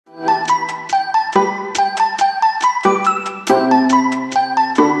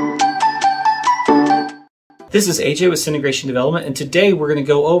This is AJ with Cinegration Development, and today we're going to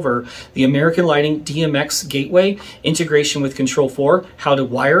go over the American Lighting DMX Gateway, integration with Control4, how to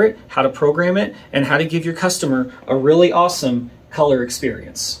wire it, how to program it, and how to give your customer a really awesome color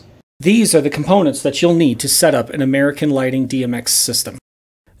experience. These are the components that you'll need to set up an American Lighting DMX system.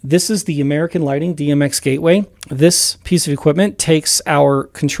 This is the American Lighting DMX Gateway. This piece of equipment takes our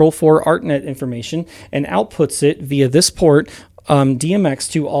Control4 ArtNet information and outputs it via this port DMX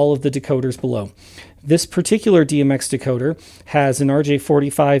to all of the decoders below. This particular DMX decoder has an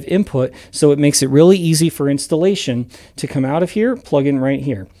RJ45 input, so it makes it really easy for installation to come out of here, plug in right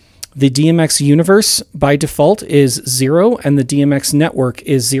here. The DMX universe by default is 0, and the DMX network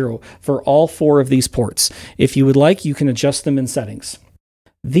is 0 for all 4 of these ports. If you would like, you can adjust them in settings.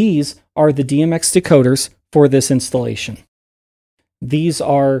 These are the DMX decoders for this installation. These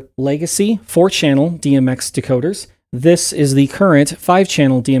are legacy 4-channel DMX decoders. This is the current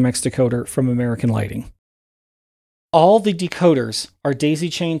 5-channel DMX decoder from American Lighting. All the decoders are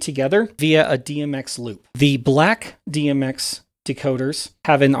daisy-chained together via a DMX loop. The black DMX decoders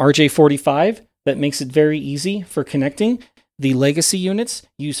have an RJ45 that makes it very easy for connecting. The legacy units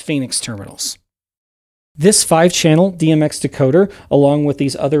use Phoenix terminals. This 5-channel DMX decoder, along with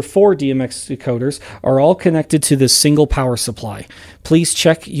these other 4 DMX decoders, are all connected to this single power supply. Please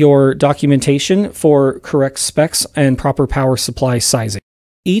check your documentation for correct specs and proper power supply sizing.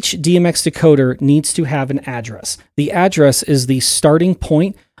 Each DMX decoder needs to have an address. The address is the starting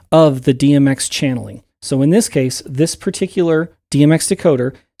point of the DMX channeling. So in this case, this particular DMX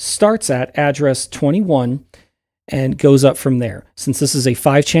decoder starts at address 21 and goes up from there. Since this is a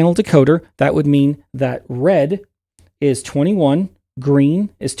 5-channel decoder, that would mean that red is 21,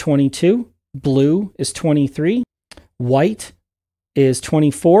 green is 22, blue is 23, white is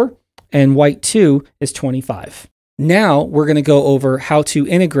 24, and white 2 is 25. Now we're going to go over how to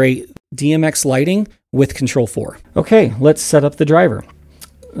integrate DMX lighting with Control4. Okay, let's set up the driver.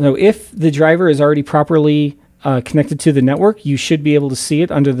 Now, if the driver is already properly connected to the network, you should be able to see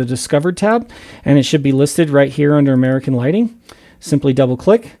it under the Discovered tab, and it should be listed right here under American Lighting. Simply double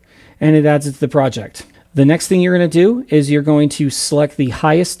click and it adds it to the project. The next thing you're going to do is you're going to select the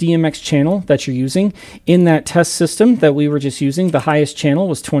highest DMX channel that you're using. In that test system that we were just using, the highest channel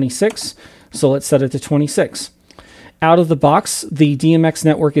was 26, so let's set it to 26. Out of the box, the DMX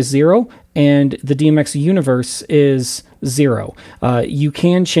network is 0 and the DMX universe is 0. You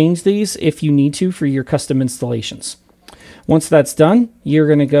can change these if you need to for your custom installations. Once that's done, you're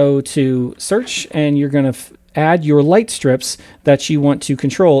going to go to search and you're going to add your light strips that you want to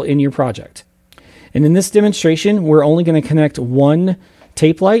control in your project. And in this demonstration, we're only going to connect one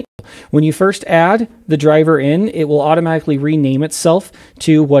tape light. When you first add the driver in, it will automatically rename itself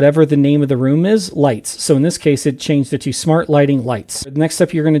to whatever the name of the room is, lights. So in this case, it changed it to Smart Lighting Lights. The next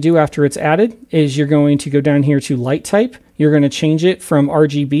step you're going to do after it's added is you're going to go down here to light type. You're going to change it from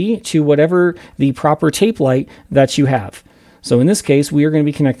RGB to whatever the proper tape light that you have. So in this case, we are going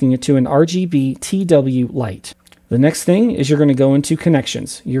to be connecting it to an RGB TW light. The next thing is you're going to go into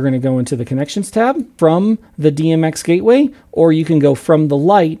connections. You're going to go into the connections tab from the DMX Gateway, or you can go from the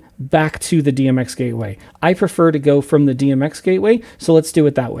light back to the DMX Gateway. I prefer to go from the DMX Gateway, so let's do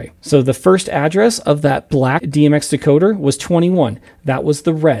it that way. So the first address of that black DMX decoder was 21. That was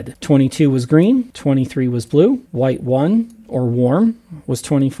the red. 22 was green, 23 was blue, white 1 or warm was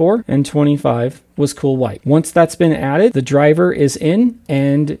 24, and 25 was cool white. Once that's been added, the driver is in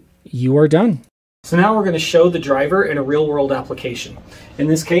and you are done. So now we're going to show the driver in a real-world application. In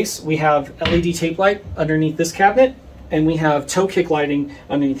this case, we have LED tape light underneath this cabinet, and we have toe kick lighting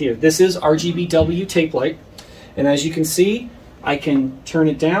underneath here. This is RGBW tape light, and as you can see, I can turn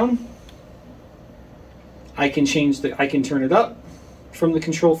it down. I can turn it up from the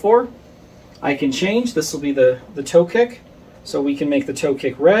Control4. I can change. This will be the toe kick, so we can make the toe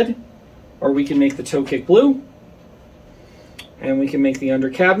kick red, or we can make the toe kick blue, and we can make the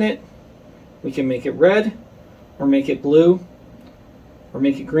under cabinet. We can make it red, or make it blue, or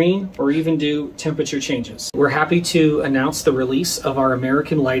make it green, or even do temperature changes. We're happy to announce the release of our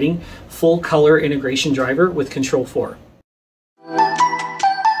American Lighting full color integration driver with Control4.